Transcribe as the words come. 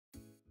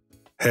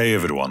Hey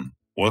everyone,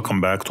 welcome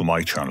back to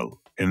my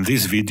channel. In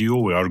this video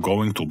we are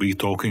going to be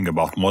talking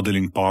about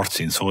modeling parts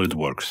in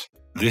Solidworks.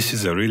 This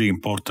is a really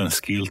important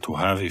skill to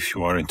have if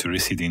you are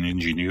interested in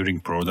engineering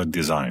product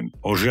design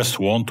or just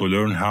want to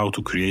learn how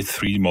to create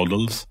 3D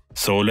models.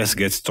 So let's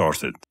get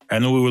started.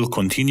 And we will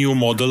continue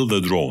model the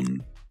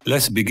drone.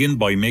 Let's begin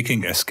by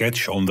making a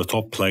sketch on the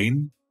top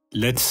plane.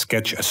 Let's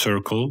sketch a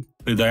circle.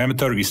 The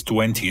diameter is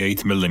 28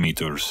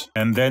 mm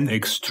and then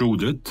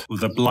extrude it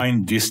with a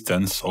blind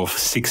distance of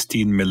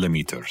 16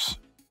 mm.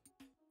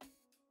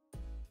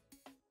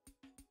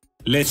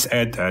 Let's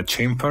add a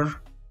chamfer,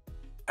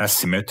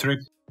 asymmetric,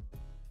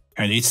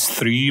 and it's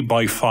 3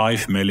 by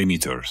 5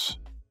 mm.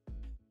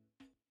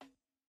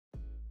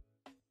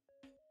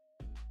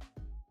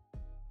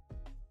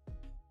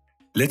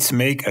 Let's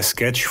make a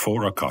sketch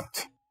for a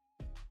cut.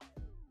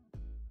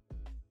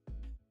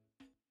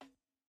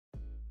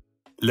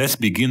 Let's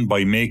begin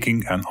by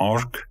making an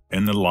arc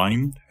and a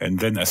line and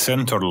then a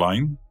center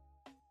line.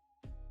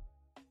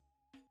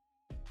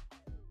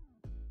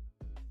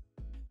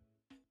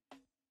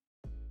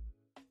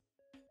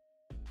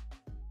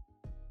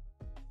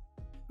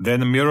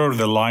 Then mirror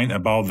the line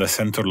above the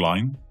center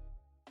line.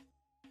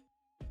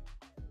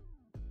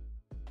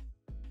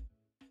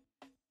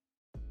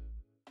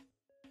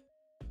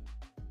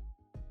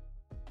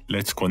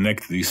 Let's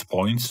connect these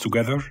points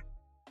together.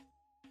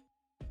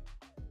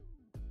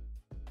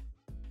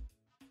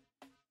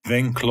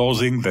 Then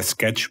closing the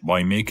sketch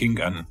by making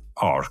an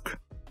arc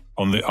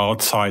on the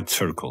outside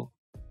circle.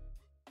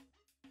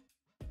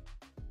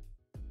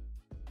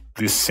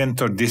 This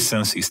center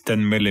distance is 10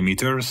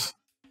 mm.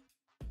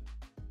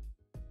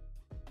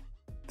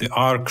 The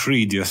arc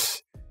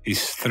radius is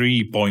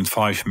 3.5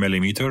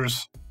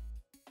 mm.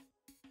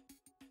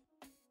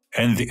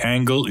 And the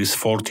angle is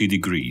 40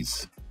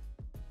 degrees.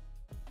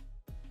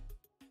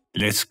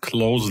 Let's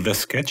close the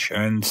sketch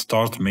and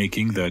start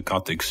making the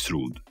cut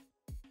extrude.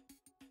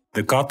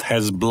 The cut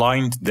has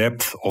blind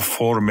depth of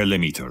 4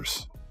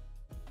 mm.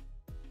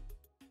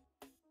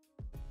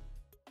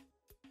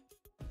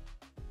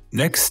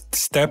 Next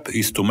step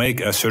is to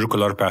make a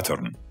circular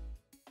pattern.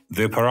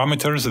 The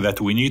parameters that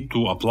we need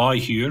to apply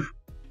here,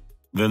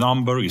 the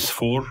number is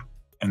 4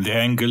 and the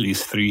angle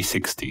is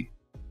 360.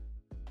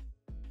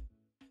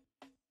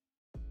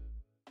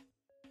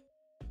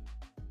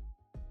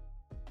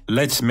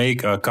 Let's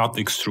make a cut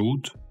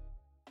extrude,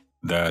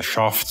 the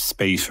shaft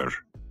spacer.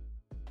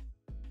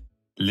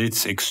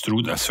 Let's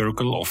extrude a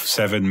circle of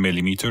 7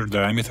 mm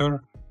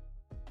diameter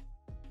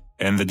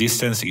and the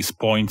distance is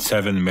 0.7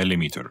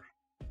 mm.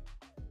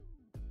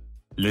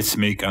 Let's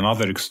make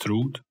another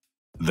extrude,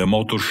 the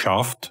motor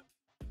shaft.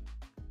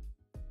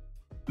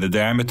 The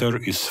diameter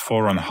is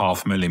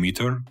 4.5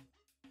 mm.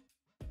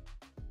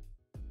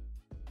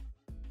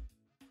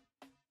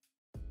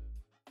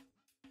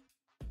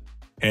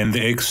 And the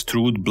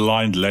extrude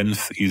blind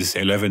length is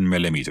 11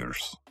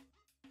 mm.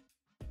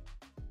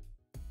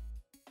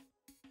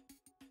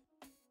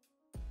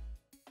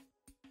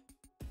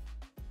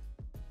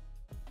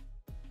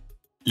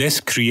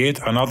 Let's create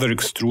another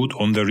extrude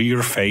on the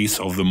rear face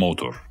of the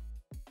motor.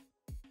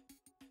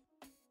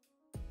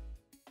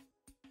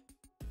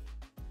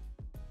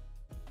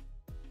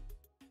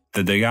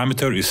 The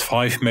diameter is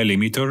 5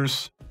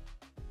 mm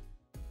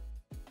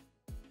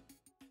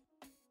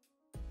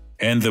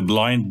and the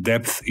blind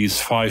depth is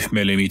 5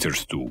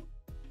 mm too.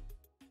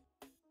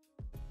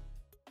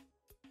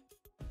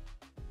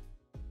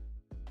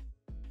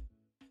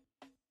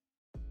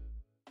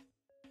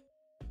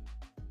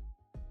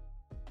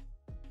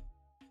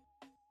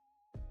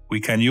 We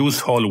can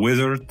use hole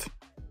wizard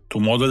to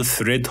model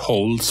thread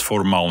holes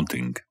for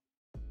mounting.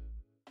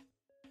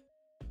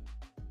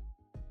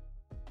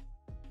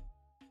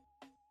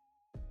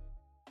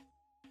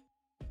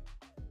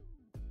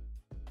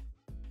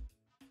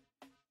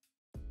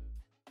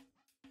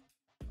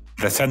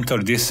 The center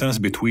distance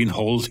between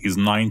holes is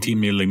 90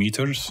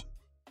 mm.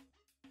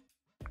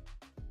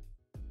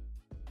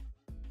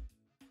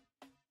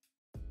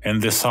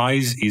 And the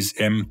size is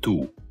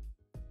M2.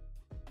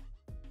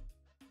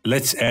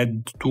 Let's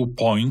add 2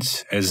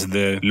 points as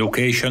the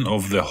location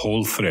of the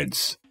hole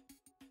threads.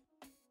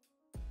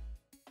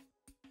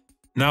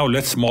 Now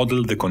let's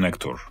model the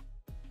connector.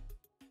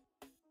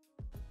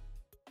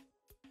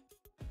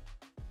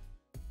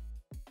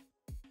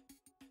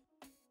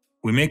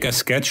 We make a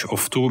sketch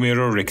of 2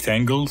 mirror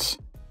rectangles.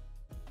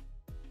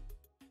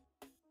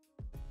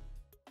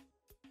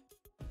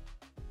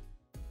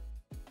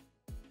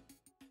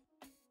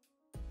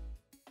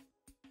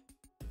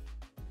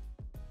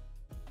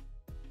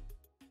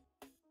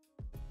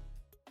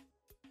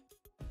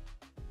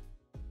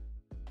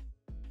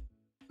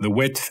 The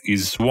width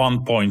is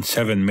 1.7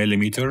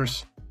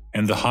 mm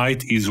and the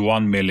height is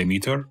 1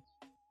 mm.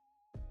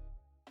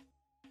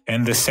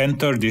 And the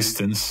center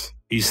distance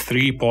is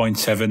 3.7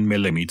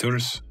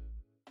 mm.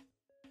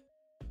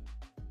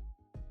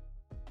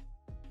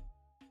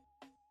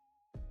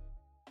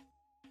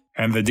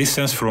 And the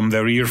distance from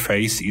the rear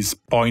face is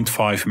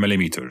 0.5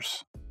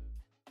 mm.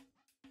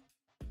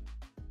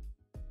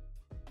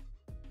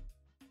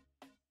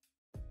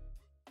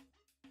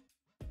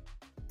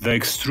 The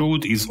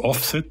extrude is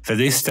offset. The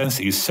distance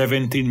is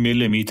 17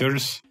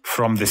 mm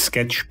from the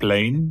sketch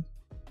plane.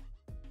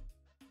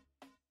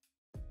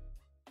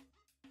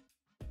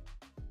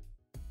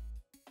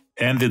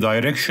 And the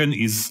direction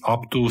is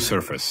up to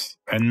surface.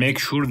 And make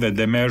sure that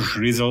the merge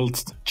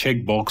results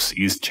checkbox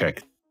is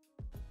checked.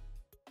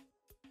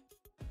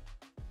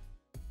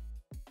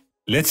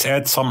 Let's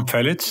add some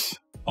fillets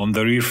on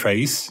the rear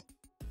face.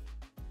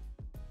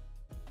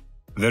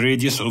 The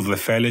radius of the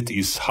fillet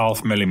is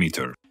 0.5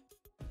 mm.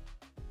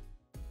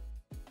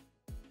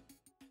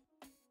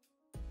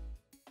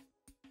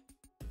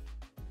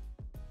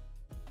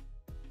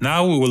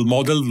 Now we will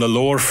model the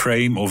lower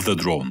frame of the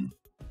drone.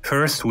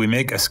 First, we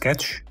make a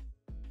sketch.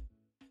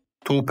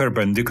 2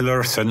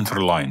 perpendicular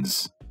center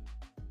lines.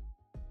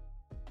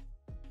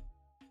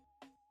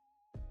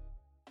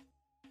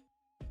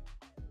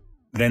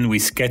 Then we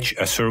sketch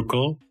a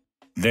circle,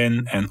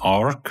 then an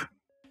arc,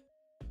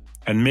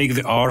 and make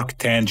the arc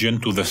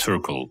tangent to the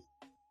circle.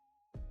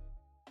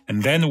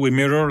 And then we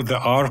mirror the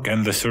arc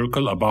and the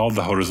circle above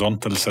the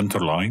horizontal center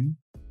line.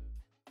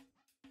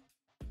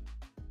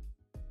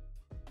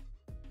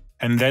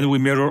 And then we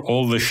mirror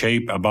all the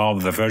shape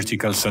above the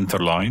vertical center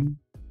line.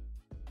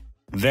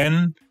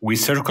 Then we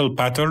circle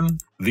pattern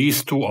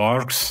these 2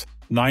 arcs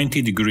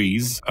 90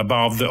 degrees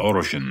above the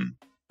origin.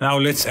 Now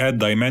let's add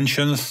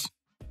dimensions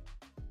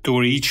to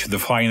reach the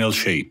final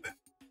shape.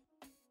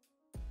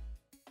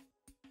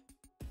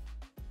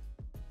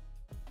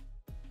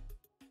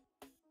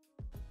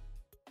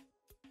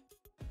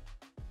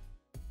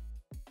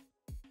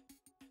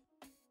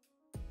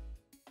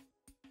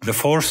 The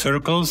 4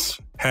 circles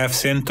have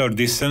center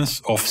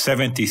distance of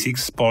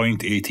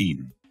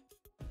 76.18.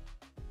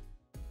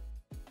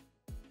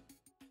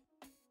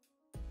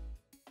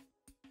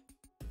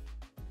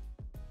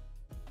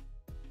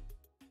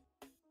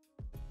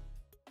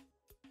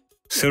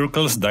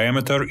 Circle's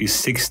diameter is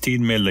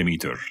 16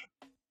 mm.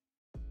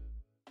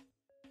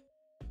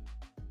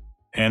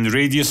 And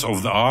radius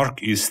of the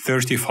arc is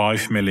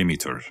 35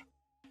 mm.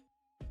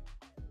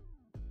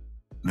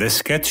 The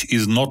sketch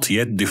is not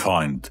yet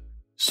defined.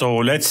 So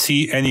let's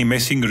see any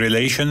missing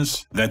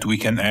relations that we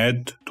can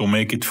add to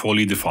make it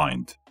fully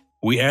defined.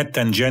 We add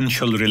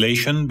tangential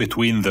relation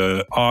between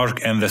the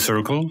arc and the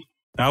circle.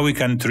 Now we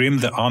can trim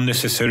the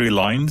unnecessary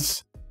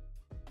lines.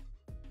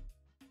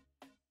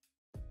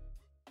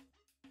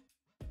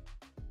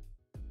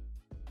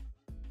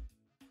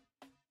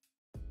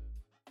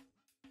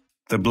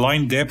 The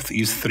blind depth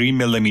is 3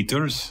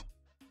 mm.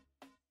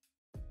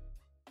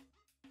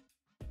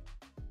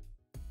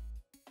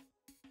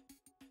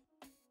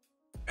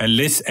 And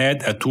let's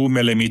add a 2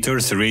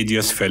 mm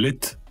radius fillet.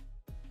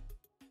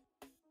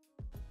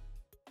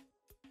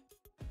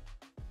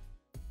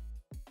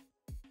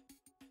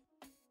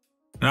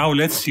 Now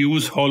let's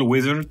use hole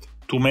wizard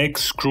to make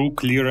screw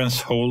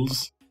clearance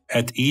holes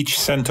at each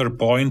center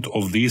point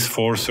of these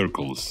 4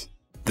 circles.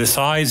 The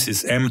size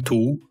is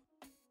M2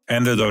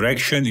 and the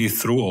direction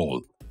is through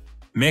all.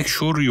 Make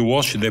sure you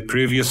watch the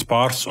previous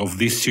parts of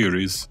this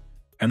series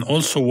and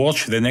also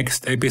watch the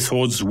next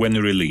episodes when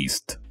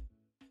released.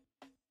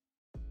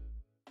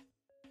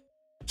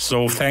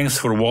 So thanks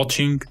for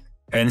watching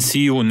and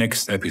see you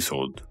next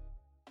episode.